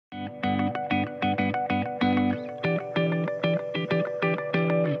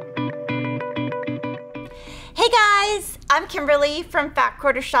I'm Kimberly from Fat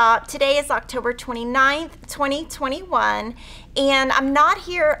Quarter Shop. Today is October 29th, 2021, and I'm not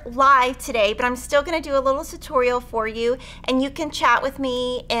here live today, but I'm still going to do a little tutorial for you, and you can chat with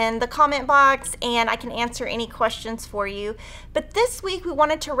me in the comment box and I can answer any questions for you. But this week we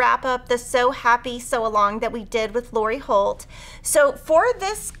wanted to wrap up the So Happy Sew Along that we did with Lori Holt. So for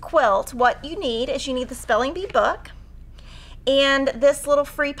this quilt, what you need is you need the spelling bee book and this little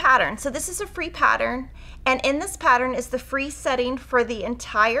free pattern. So this is a free pattern, and in this pattern is the free setting for the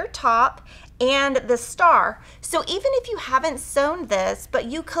entire top and the star. So even if you haven't sewn this, but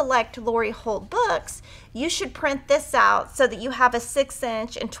you collect Lori Holt books, you should print this out so that you have a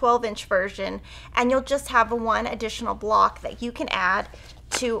 6-inch and 12-inch version, and you'll just have one additional block that you can add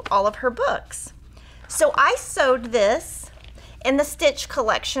to all of her books. So I sewed this in the Stitch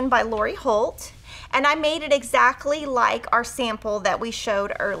Collection by Lori Holt, and I made it exactly like our sample that we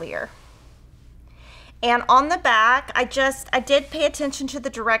showed earlier. And on the back, I did pay attention to the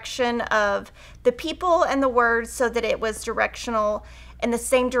direction of the people and the words so that it was directional in the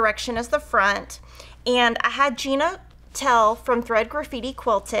same direction as the front. And I had Gina Tell from Thread Graffiti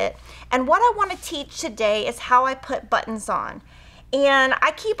quilt it. And what I want to teach today is how I put buttons on. And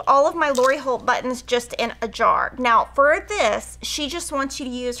I keep all of my Lori Holt buttons just in a jar. Now for this, she just wants you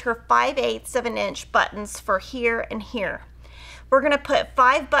to use her 5/8 of an inch buttons for here and here. We're gonna put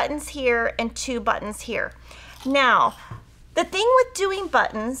 5 buttons here and 2 buttons here. Now, the thing with doing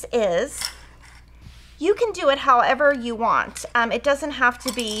buttons is you can do it however you want. It doesn't have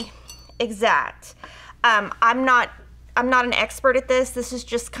to be exact. I'm not an expert at this. This is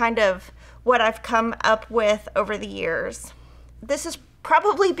just kind of what I've come up with over the years. This is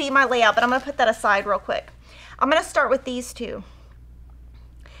probably be my layout, but I'm gonna put that aside real quick. I'm gonna start with these two,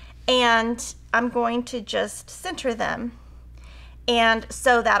 and I'm going to just center them and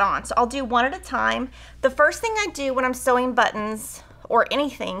sew that on. So I'll do one at a time. The first thing I do when I'm sewing buttons or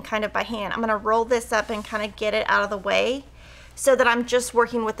anything kind of by hand, I'm gonna roll this up and kind of get it out of the way so that I'm just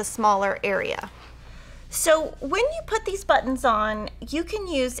working with a smaller area. So when you put these buttons on, you can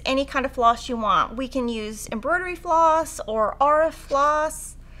use any kind of floss you want. We can use embroidery floss or RF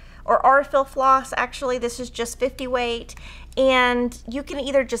floss or Aurifil floss. Actually, this is just 50 weight. And you can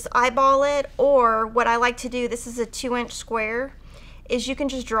either just eyeball it, or what I like to do, this is a 2-inch square, is you can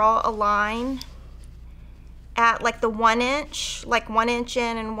just draw a line at like the 1 inch, like 1 inch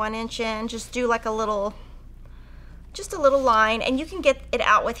in and 1 inch in. Just do like a little, just a little line, and you can get it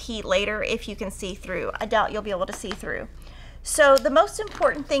out with heat later if you can see through. I doubt you'll be able to see through. So the most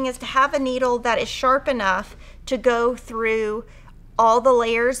important thing is to have a needle that is sharp enough to go through all the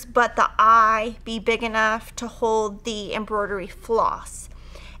layers, but the eye be big enough to hold the embroidery floss.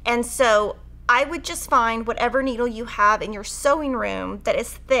 And so I would just find whatever needle you have in your sewing room that is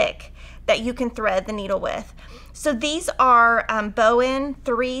thick that you can thread the needle with. So these are Bowen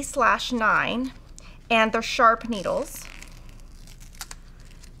 3/9, and they're sharp needles.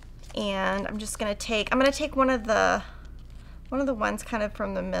 And I'm just gonna take, I'm gonna take one of the ones kind of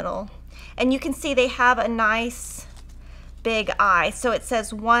from the middle, and you can see they have a nice big eye. So it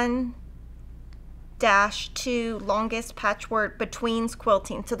says 1-2 longest patchwork betweens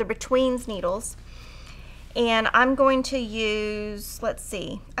quilting. So they're betweens needles. And I'm going to use, let's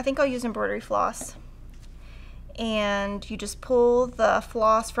see, I think I'll use embroidery floss. And you just pull the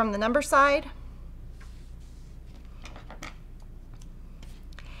floss from the number side.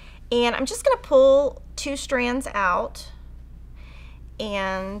 And I'm just gonna pull 2 strands out.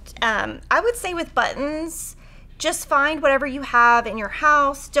 And I would say with buttons, just find whatever you have in your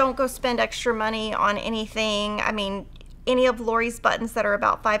house. Don't go spend extra money on anything. I mean, any of Lori's buttons that are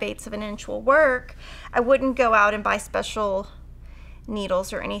about 5/8 of an inch will work. I wouldn't go out and buy special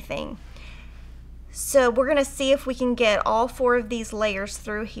needles or anything. So we're gonna see if we can get all 4 of these layers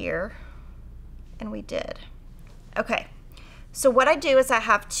through here. And we did. Okay, so what I do is I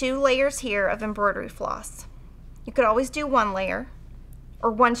have 2 layers here of embroidery floss. You could always do 1 layer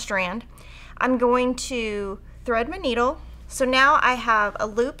or 1 strand. I'm going to thread my needle. So now I have a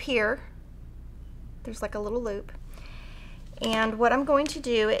loop here. There's like a little loop. And what I'm going to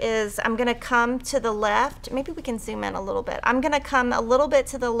do is I'm gonna come to the left. Maybe we can zoom in a little bit. I'm gonna come a little bit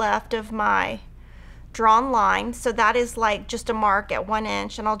to the left of my drawn line. So that is like just a mark at 1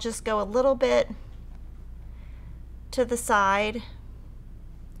 inch, and I'll just go a little bit to the side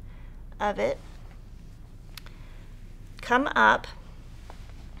of it. Come up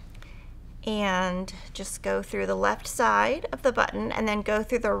and just go through the left side of the button and then go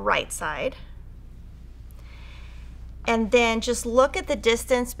through the right side. And then just look at the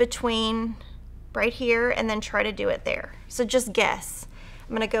distance between right here and then try to do it there. So just guess.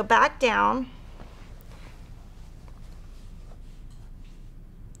 I'm gonna go back down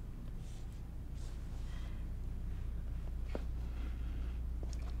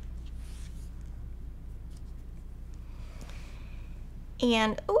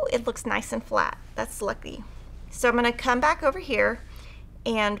And oh, it looks nice and flat. That's lucky. So I'm gonna come back over here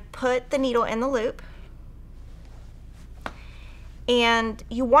and put the needle in the loop. And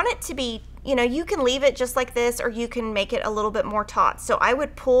you want it to be, you know, you can leave it just like this, or you can make it a little bit more taut. So I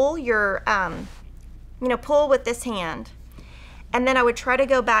would pull your, you know, pull with this hand, and then I would try to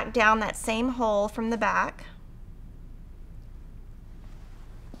go back down that same hole from the back.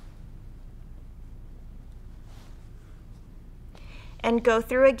 And go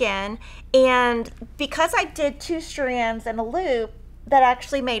through again. And because I did 2 strands and a loop, that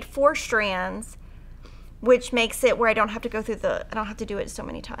actually made 4 strands, which makes it where I don't have to go through I don't have to do it so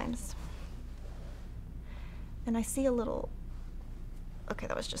many times. And I see a little, okay,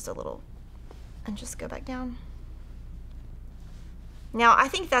 that was just a little, and just go back down. Now I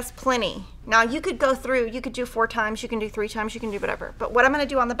think that's plenty. Now you could go through, you could do 4 times, you can do 3 times, you can do whatever. But what I'm gonna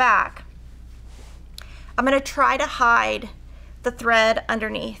do on the back, I'm gonna try to hide the thread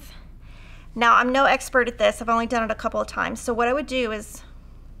underneath. Now I'm no expert at this, I've only done it a couple of times. So what I would do is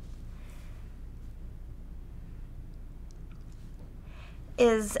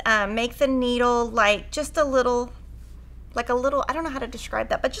make the needle like just a little, like a little, I don't know how to describe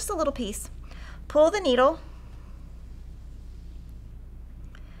that, but just a little piece. Pull the needle,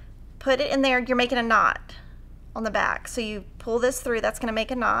 put it in there, you're making a knot on the back. So you pull this through, that's gonna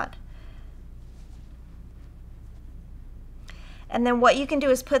make a knot. And then what you can do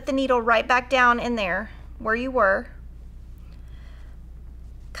is put the needle right back down in there where you were.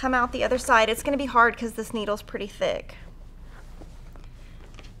 Come out the other side. It's gonna be hard because this needle's pretty thick.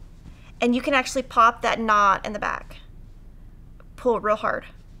 And you can actually pop that knot in the back. Pull real hard.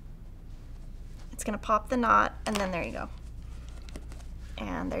 It's gonna pop the knot, and then there you go.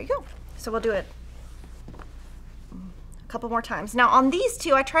 And there you go. So we'll do it a couple more times. Now on these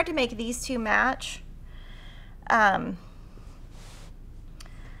 2, I tried to make these 2 match.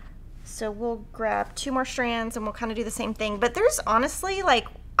 So we'll grab 2 more strands and we'll kind of do the same thing. But there's honestly, like,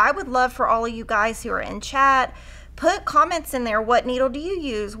 I would love for all of you guys who are in chat, put comments in there. What needle do you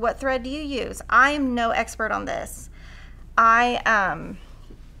use? What thread do you use? I am no expert on this. I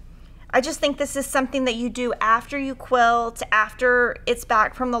just think this is something that you do after you quilt, after it's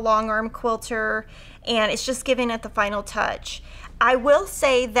back from the long arm quilter, and it's just giving it the final touch. I will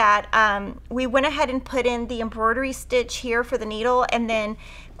say that we went ahead and put in the embroidery stitch here for the needle and then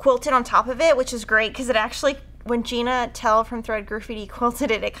quilted on top of it, which is great because it actually, when Gina Tell from Thread Graffiti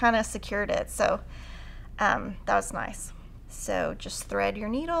quilted it, it kind of secured it. So that was nice. So just thread your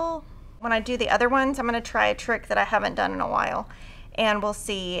needle. When I do the other ones, I'm going to try a trick that I haven't done in a while, and we'll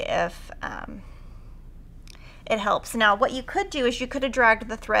see if it helps. Now what you could do is you could have dragged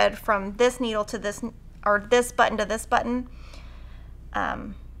the thread from this needle to this, or this button to this button.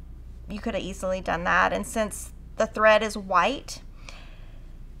 You could have easily done that, and since the thread is white,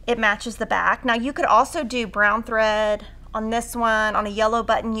 it matches the back. Now you could also do brown thread on this one. On a yellow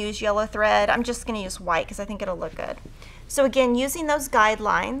button, use yellow thread. I'm just going to use white because I think it'll look good. So again, using those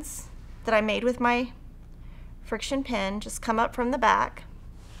guidelines that I made with my friction pin, just come up from the back.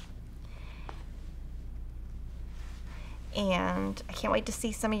 And I can't wait to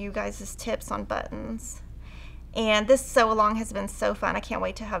see some of you guys' tips on buttons. And this sew along has been so fun. I can't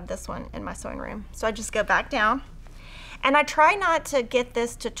wait to have this one in my sewing room. So I just go back down, and I try not to get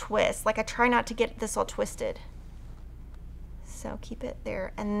this to twist. Like I try not to get this all twisted. So keep it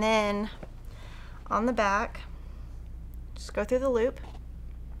there. And then on the back, just go through the loop.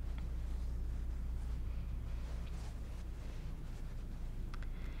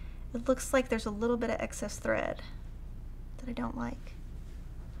 It looks like there's a little bit of excess thread that I don't like.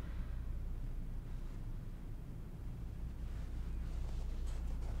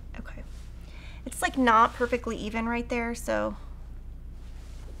 Okay, it's like not perfectly even right there, so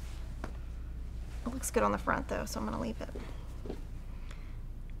it looks good on the front though, so I'm gonna leave it.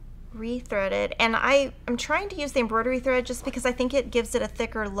 Re-thread it, and I'm trying to use the embroidery thread just because I think it gives it a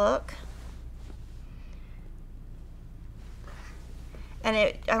thicker look. And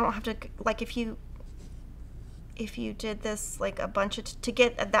I don't have to, like if you did this like a bunch of, to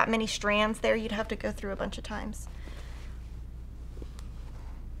get that many strands there, you'd have to go through a bunch of times.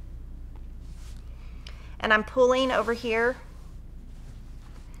 And I'm pulling over here.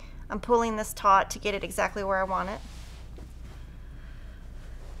 I'm pulling this taut to get it exactly where I want it.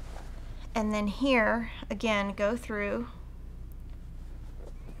 And then here, again, go through,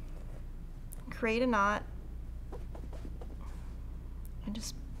 create a knot, and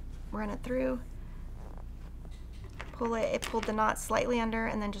just run it through, pull it, it pulled the knot slightly under,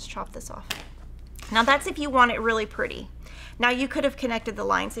 and then just chop this off. Now that's if you want it really pretty. Now you could have connected the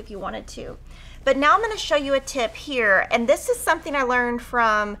lines if you wanted to. But now I'm going to show you a tip here, and this is something I learned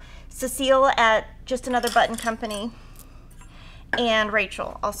from Cecile at Just Another Button Company and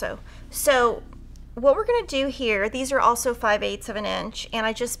Rachel also. So what we're going to do here, these are also 5/8 of an inch, and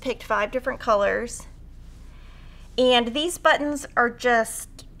I just picked 5 different colors. And these buttons are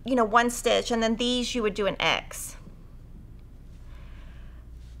just, you know, 1 stitch, and then these you would do an X.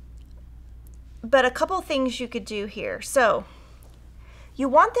 But a couple things you could do here. So you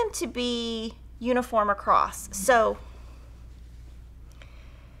want them to be uniform across. So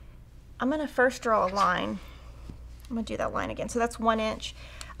I'm going to first draw a line. I'm going to do that line again. So that's 1 inch.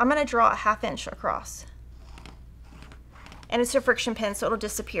 I'm going to draw a 1/2 inch across. And it's a friction pin, so it'll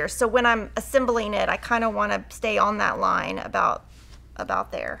disappear. So when I'm assembling it, I kind of want to stay on that line about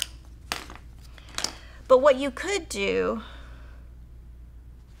there. But what you could do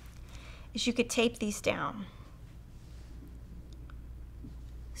is you could tape these down.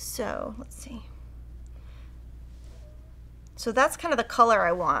 So let's see. So that's kind of the color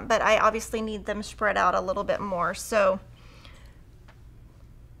I want, but I obviously need them spread out a little bit more. So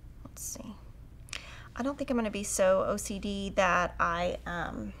let's see. I don't think I'm going to be so OCD that I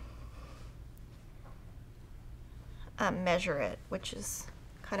measure it, which is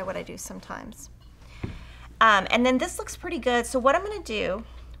kind of what I do sometimes. And then this looks pretty good. So what I'm going to do,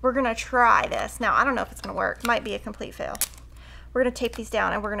 we're going to try this. Now, I don't know if it's going to work. It might be a complete fail. We're going to tape these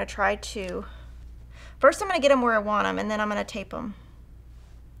down, and we're going to try to, first I'm going to get them where I want them, and then I'm going to tape them.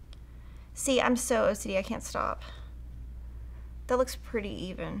 See, I'm so OCD, I can't stop. That looks pretty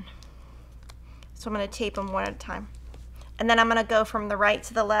even. So I'm going to tape them one at a time. And then I'm going to go from the right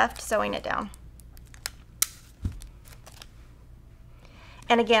to the left, sewing it down.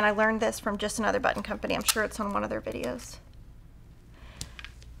 And again, I learned this from Just Another Button Company. I'm sure it's on one of their videos.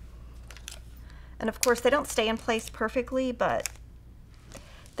 And of course, they don't stay in place perfectly, but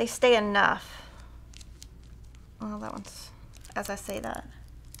they stay enough. Well, that one's, as I say that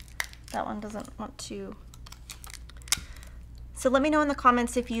one doesn't want to. So let me know in the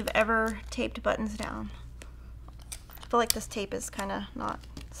comments if you've ever taped buttons down. I feel like this tape is kind of not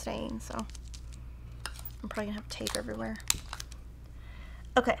staying, so I'm probably gonna have tape everywhere.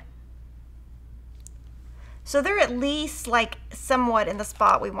 Okay. So they're at least like somewhat in the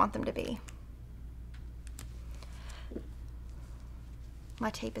spot we want them to be. My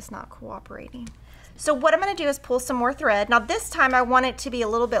tape is not cooperating. So what I'm going to do is pull some more thread. Now this time I want it to be a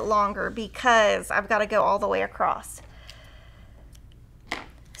little bit longer because I've got to go all the way across.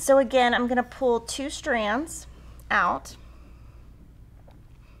 So again, I'm going to pull 2 strands out.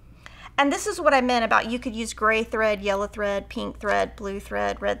 And this is what I meant about you could use gray thread, yellow thread, pink thread, blue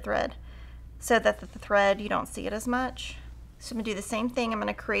thread, red thread, so that the thread, you don't see it as much. So I'm going to do the same thing. I'm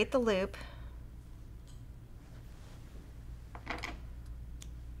going to create the loop.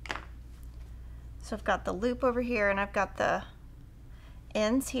 So I've got the loop over here and I've got the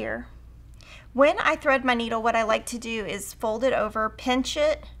ends here. When I thread my needle, what I like to do is fold it over, pinch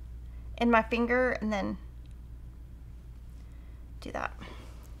it in my finger, and then do that.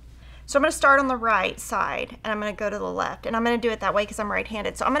 So I'm going to start on the right side and I'm going to go to the left, and I'm going to do it that way because I'm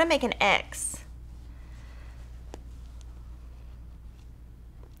right-handed. So I'm going to make an X.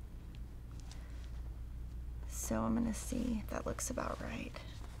 So I'm going to see if that looks about right.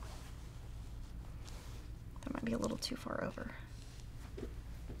 That might be a little too far over.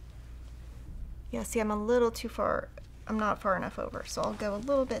 Yeah, see, I'm a little too far. I'm not far enough over, so I'll go a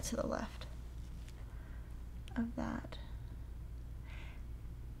little bit to the left of that.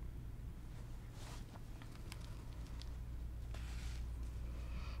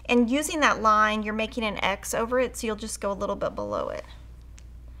 And using that line, you're making an X over it, so you'll just go a little bit below it.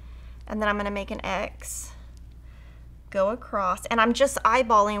 And then I'm going to make an X, go across, and I'm just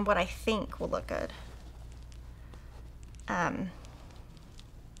eyeballing what I think will look good.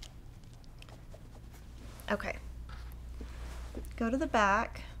 Okay, go to the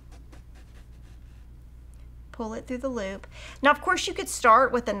back, pull it through the loop. Now, of course, you could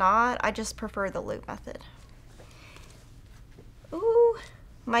start with a knot. I just prefer the loop method. Ooh,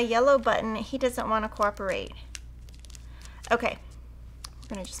 my yellow button, he doesn't want to cooperate. Okay, I'm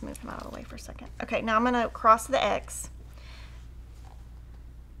gonna just move him out of the way for a second. Okay, now I'm gonna cross the X.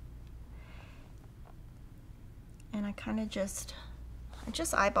 And I kind of just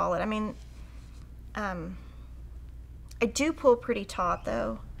eyeball it. I mean, I do pull pretty taut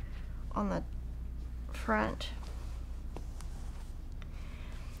though on the front.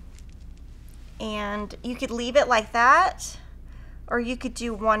 And you could leave it like that, or you could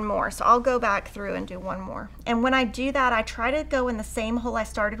do one more. So I'll go back through and do one more. And when I do that, I try to go in the same hole I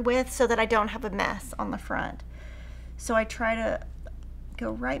started with so that I don't have a mess on the front. So I try to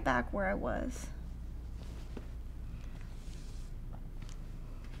go right back where I was.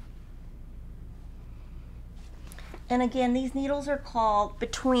 And again, these needles are called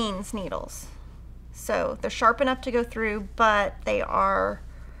betweens needles. So they're sharp enough to go through, but they are,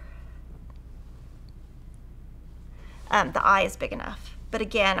 the eye is big enough. But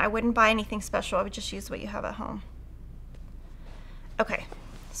again, I wouldn't buy anything special. I would just use what you have at home. Okay,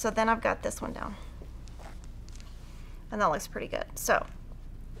 so then I've got this one down. And that looks pretty good. So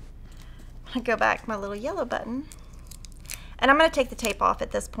I'm gonna go back my little yellow button. And I'm gonna take the tape off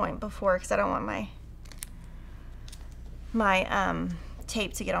at this point because I don't want my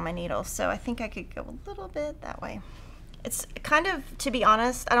tape to get on my needle. So I think I could go a little bit that way. It's kind of, to be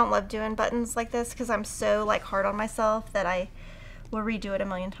honest, I don't love doing buttons like this because I'm so like hard on myself that I will redo it a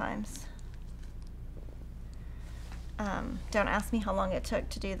million times. Don't ask me how long it took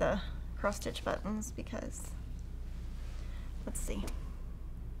to do the cross stitch buttons because, let's see.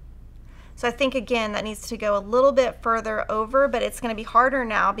 So I think again that needs to go a little bit further over, but it's going to be harder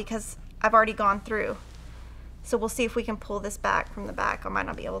now because I've already gone through. So we'll see if we can pull this back from the back. I might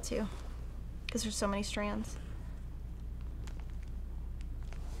not be able to because there's so many strands.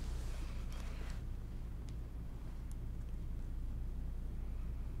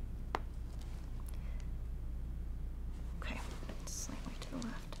 Okay, slightly to the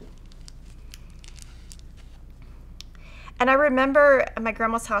left. And I remember at my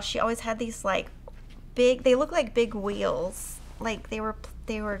grandma's house, she always had these like big, they look like big wheels. Like they were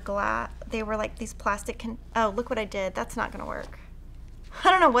glass, they were like these plastic, oh, look what I did. That's not gonna work.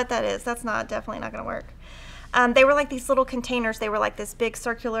 I don't know what that is. That's definitely not gonna work. They were like these little containers. They were like this big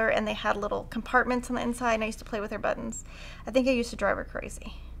circular and they had little compartments on the inside and I used to play with her buttons. I think I used to drive her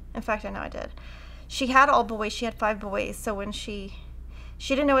crazy. In fact, I know I did. She had all boys, she had 5 boys. So when she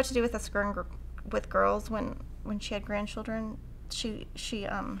didn't know what to do with us with girls when she had grandchildren, she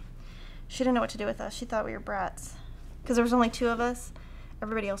didn't know what to do with us. She thought we were brats. Because there was only 2 of us.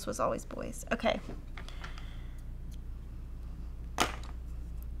 Everybody else was always boys. Okay.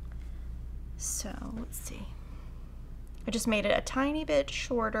 So, let's see. I just made it a tiny bit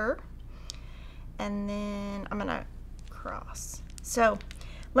shorter. And then I'm going to cross. So,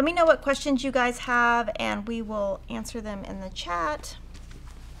 let me know what questions you guys have and we will answer them in the chat.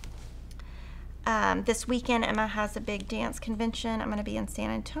 This weekend, Emma has a big dance convention. I'm going to be in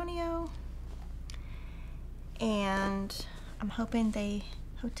San Antonio. And I'm hoping the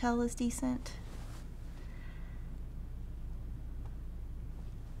hotel is decent.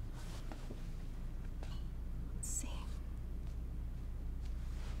 Let's see.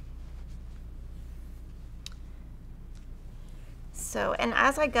 So, and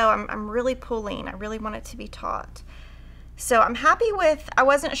as I go, I'm really pulling. I really want it to be taut. So I'm happy with, I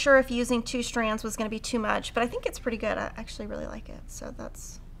wasn't sure if using 2 strands was going to be too much, but I think it's pretty good. I actually really like it. So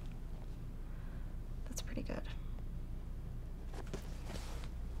that's pretty good.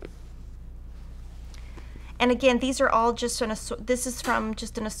 And again, these are all just this is from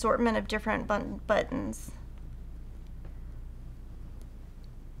just an assortment of different buttons.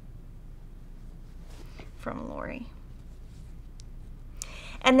 From Lori.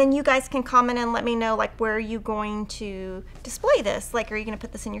 And then you guys can comment and let me know, like, where are you going to display this? Like, are you going to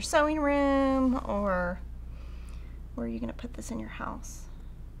put this in your sewing room or where are you going to put this in your house?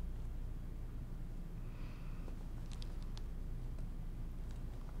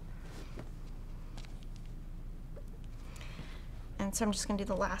 And so I'm just going to do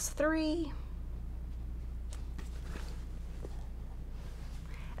the last 3.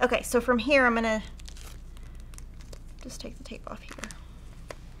 Okay, so from here I'm going to just take the tape off here.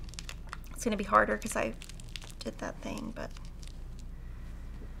 It's going to be harder because I did that thing, but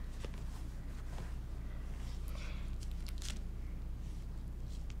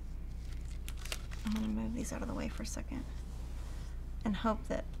I'm going to move these out of the way for a second and hope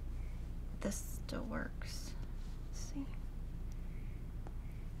that this still works. Let's see.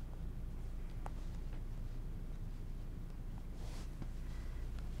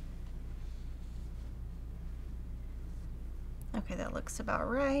 Okay, that looks about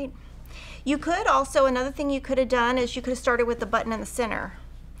right. You could also, another thing you could have done is you could have started with the button in the center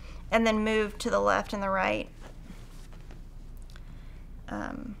and then moved to the left and the right.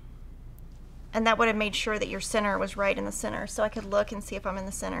 And that would have made sure that your center was right in the center. So I could look and see if I'm in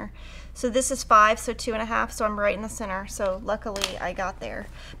the center. So this is 5, so 2.5, so I'm right in the center. So luckily I got there.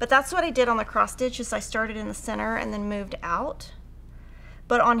 But that's what I did on the cross stitch, is I started in the center and then moved out.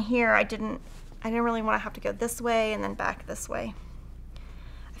 But on here I didn't really want to have to go this way and then back this way.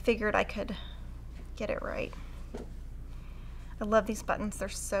 I figured I could get it right. I love these buttons, they're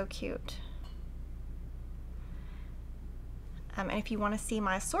so cute. And if you want to see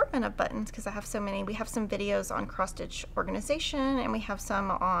my assortment of buttons, because I have so many, we have some videos on cross stitch organization, and we have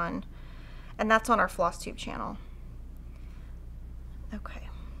some on, and that's on our floss tube channel. Okay,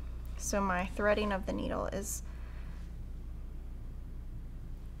 so my threading of the needle is,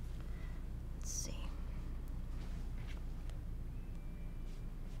 let's see.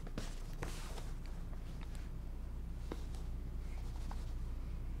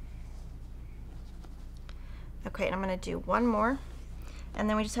 Okay, and I'm going to do one more, and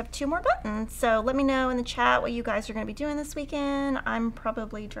then we just have 2 more buttons. So let me know in the chat what you guys are going to be doing this weekend. I'm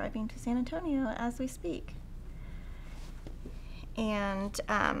probably driving to San Antonio as we speak. And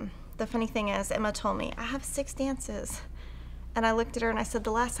the funny thing is, Emma told me, I have 6 dances. And I looked at her and I said,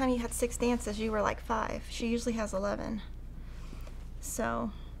 the last time you had 6 dances, you were like 5. She usually has 11.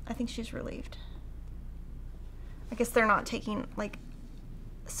 So I think she's relieved. I guess they're not taking, like,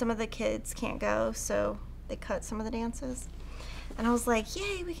 some of the kids can't go, so they cut some of the dances. And I was like,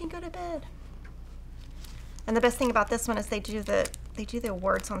 yay, we can go to bed. And the best thing about this one is they do the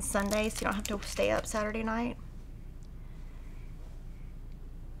awards on Sunday, so you don't have to stay up Saturday night.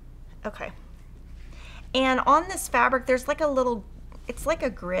 Okay. And on this fabric, there's like a little, it's like a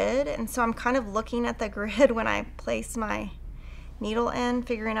grid, and so I'm kind of looking at the grid when I place my needle in,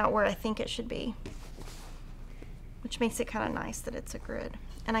 figuring out where I think it should be, which makes it kind of nice that it's a grid.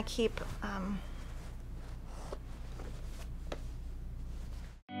 And I keep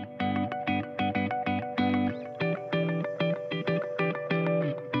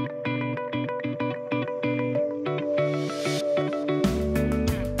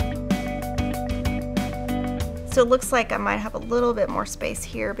so it looks like I might have a little bit more space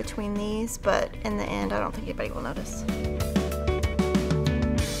here between these, but in the end, I don't think anybody will notice.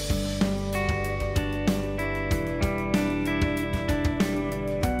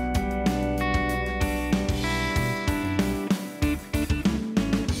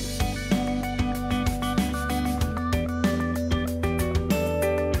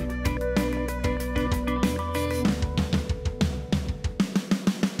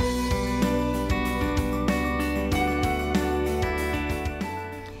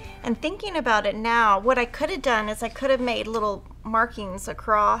 And thinking about it now, what I could have done is I could have made little markings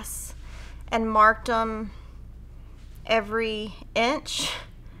across and marked them every inch,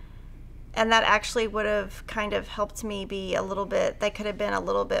 and that actually would have kind of helped me be a little bit, they could have been a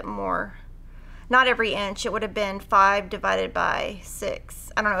little bit more, not every inch, it would have been 5 divided by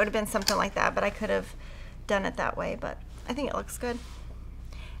 6. I don't know, it would have been something like that, but I could have done it that way, but I think it looks good.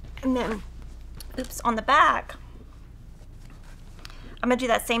 And then, oops, on the back, I'm gonna do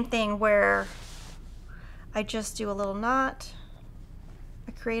that same thing where I just do a little knot,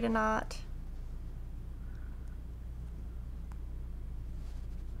 I create a knot,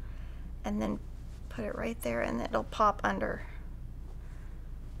 and then put it right there, and it'll pop under.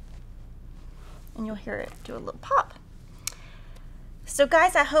 And you'll hear it do a little pop. So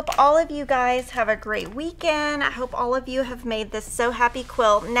guys, I hope all of you guys have a great weekend. I hope all of you have made this So Happy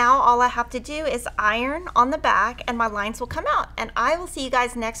quilt. Now all I have to do is iron on the back and my lines will come out. And I will see you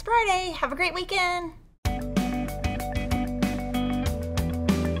guys next Friday. Have a great weekend.